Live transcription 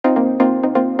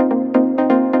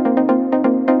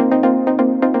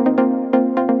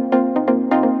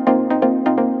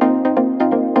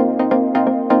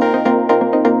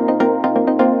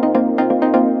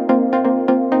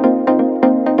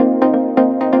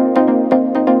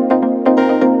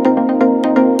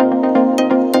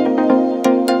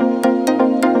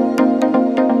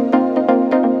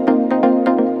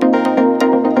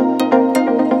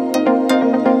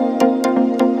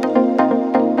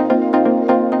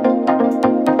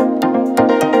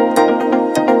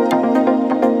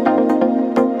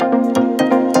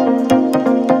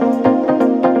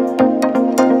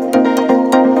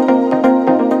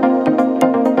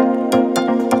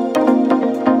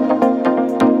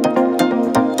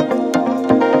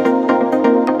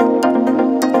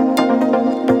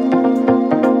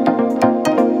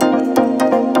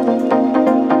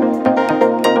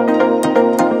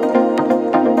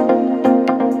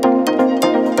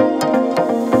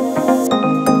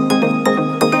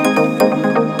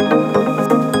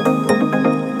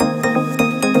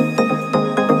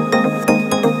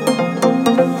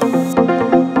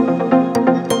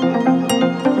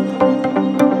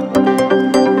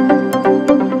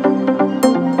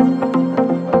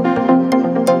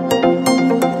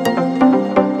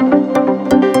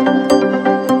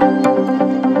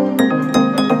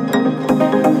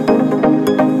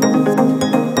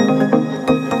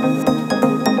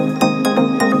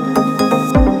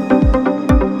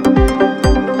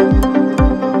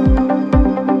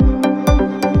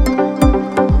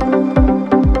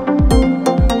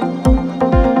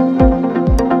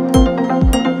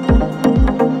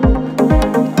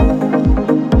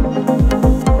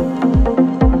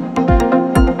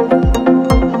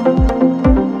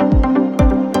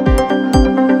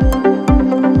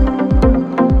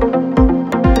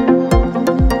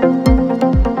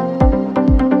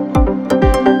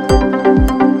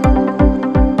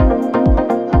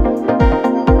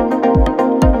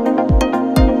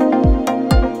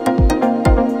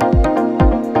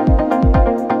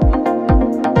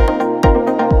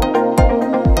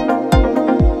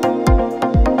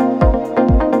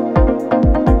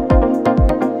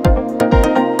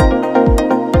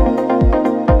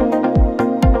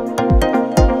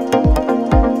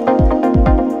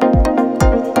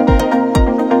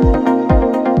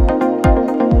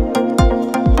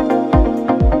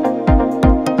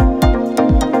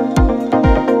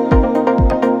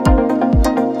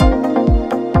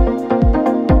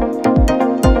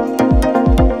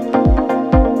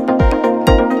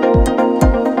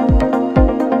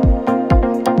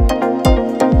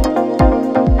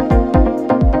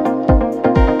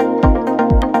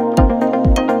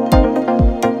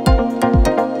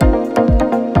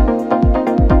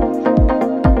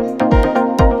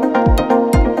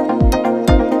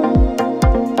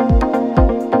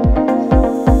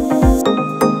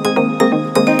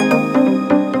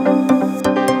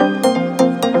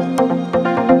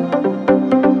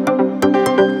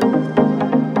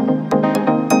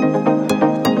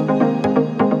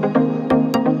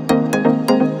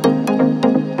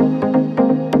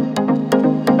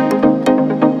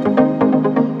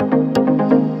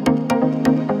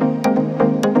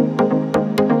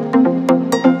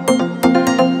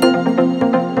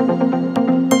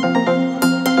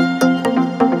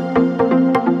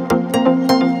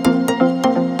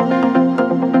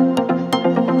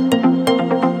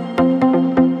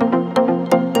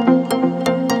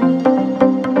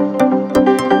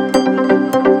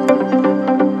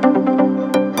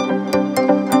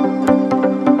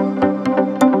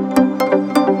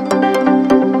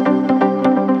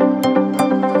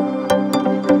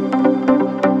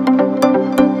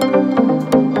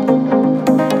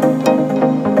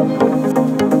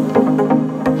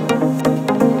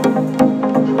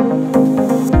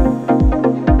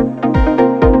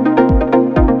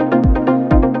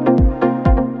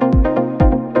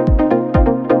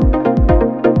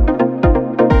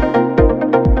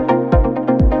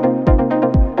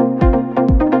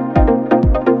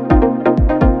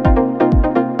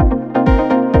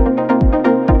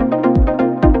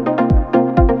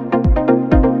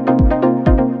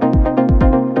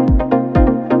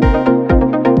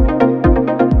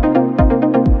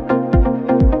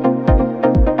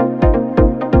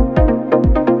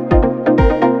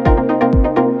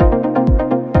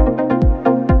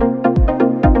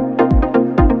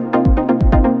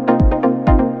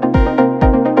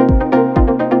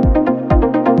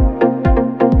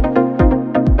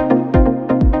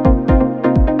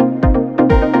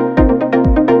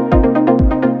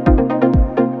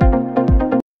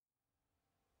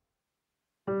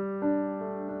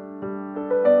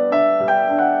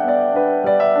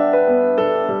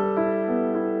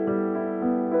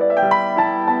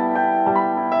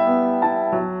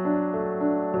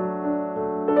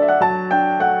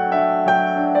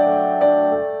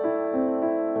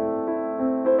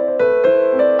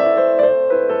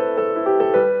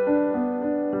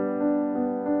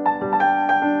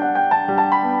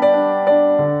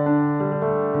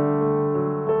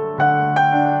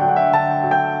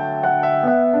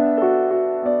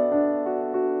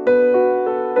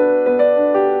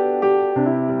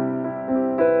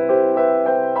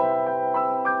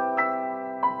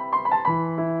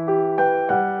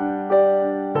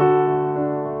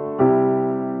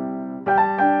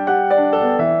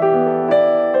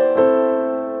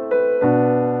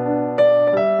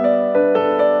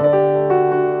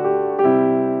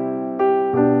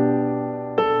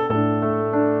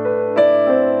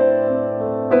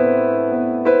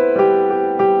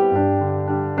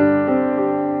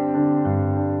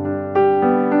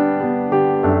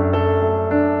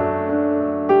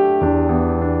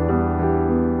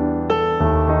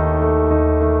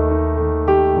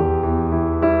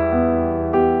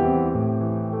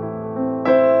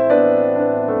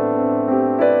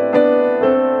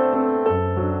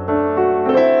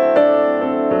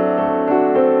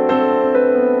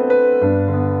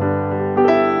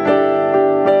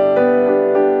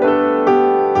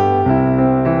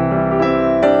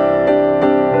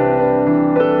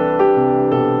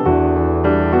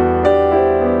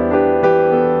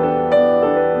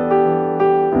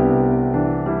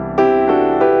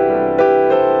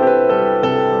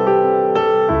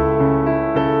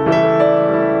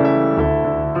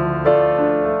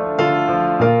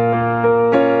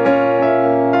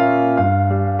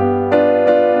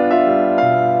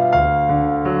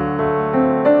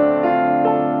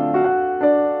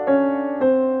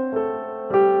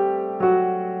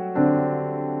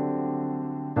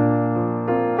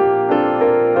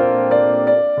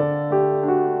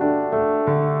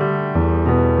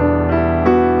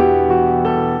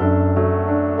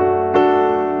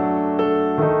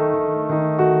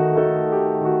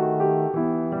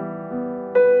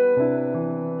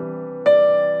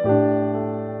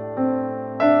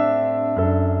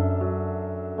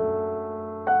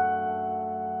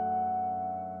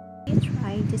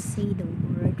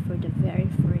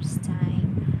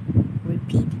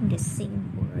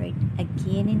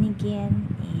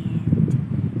again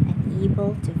and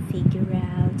unable to figure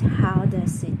out how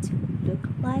does it look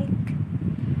like.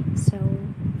 So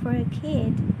for a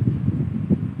kid,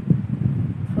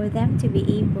 for them to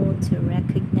be able to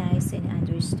recognize and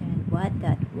understand what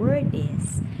that word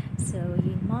is, so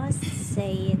you must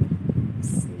say it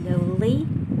slowly.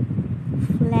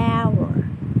 Flower,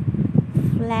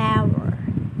 flower.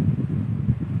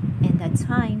 And at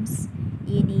times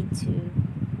you need to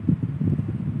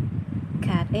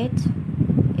cut it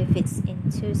if it's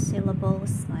in 2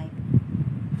 syllables, like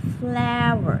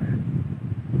flower,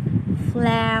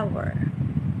 flower,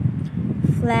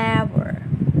 flower,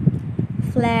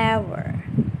 flower.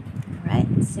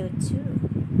 Alright, so 2.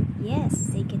 Yes,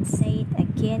 they can say it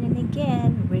again and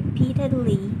again,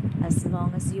 repeatedly, as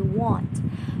long as you want.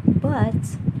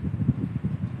 But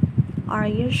are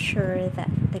you sure that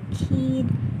the kid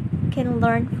can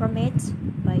learn from it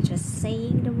by just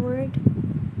saying the word?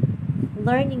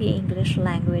 Learning the English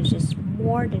language is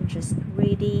more than just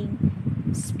reading,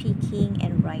 speaking,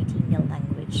 and writing the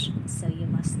language. So you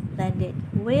must blend it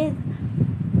with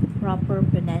proper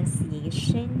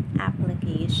pronunciation,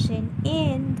 application,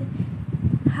 and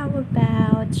how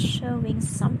about showing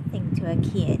something to a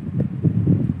kid?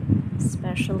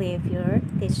 Especially if you're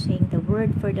teaching the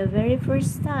word for the very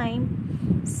first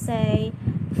time, say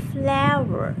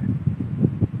flower.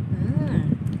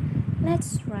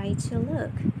 Let's try to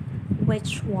look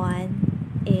which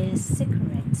one is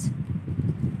correct.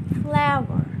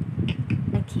 Flower.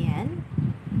 Again,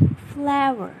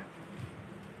 flower.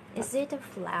 Is it a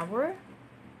flower?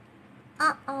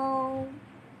 Uh-oh.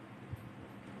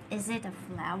 Is it a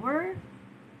flower?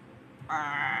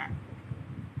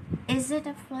 Is it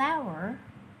a flower?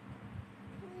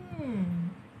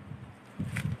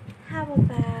 How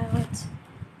about,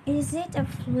 is it a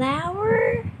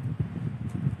flower?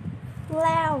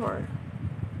 Flower.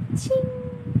 Ching.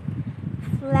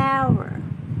 Flower.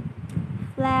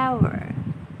 Flower.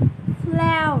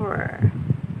 Flower.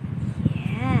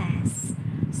 Yes.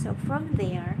 So from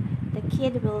there, the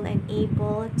kid will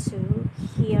enable to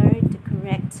hear the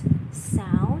correct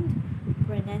sound,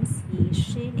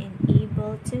 pronunciation, and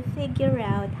able to figure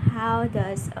out how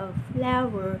does a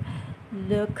flower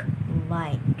look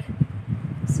like.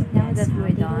 So now that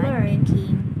we're done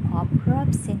making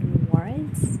pop-ups and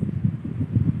rewards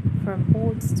from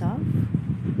old stuff,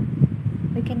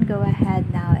 we can go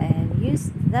ahead now and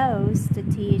use those to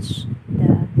teach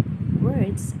the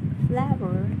words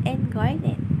flower and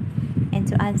garden. And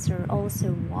to answer also,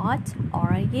 what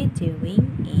are you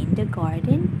doing in the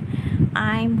garden?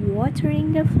 I'm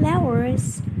watering the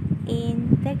flowers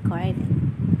in the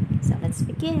garden. So let's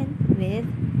begin with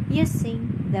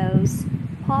using those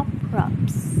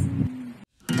pop-ups.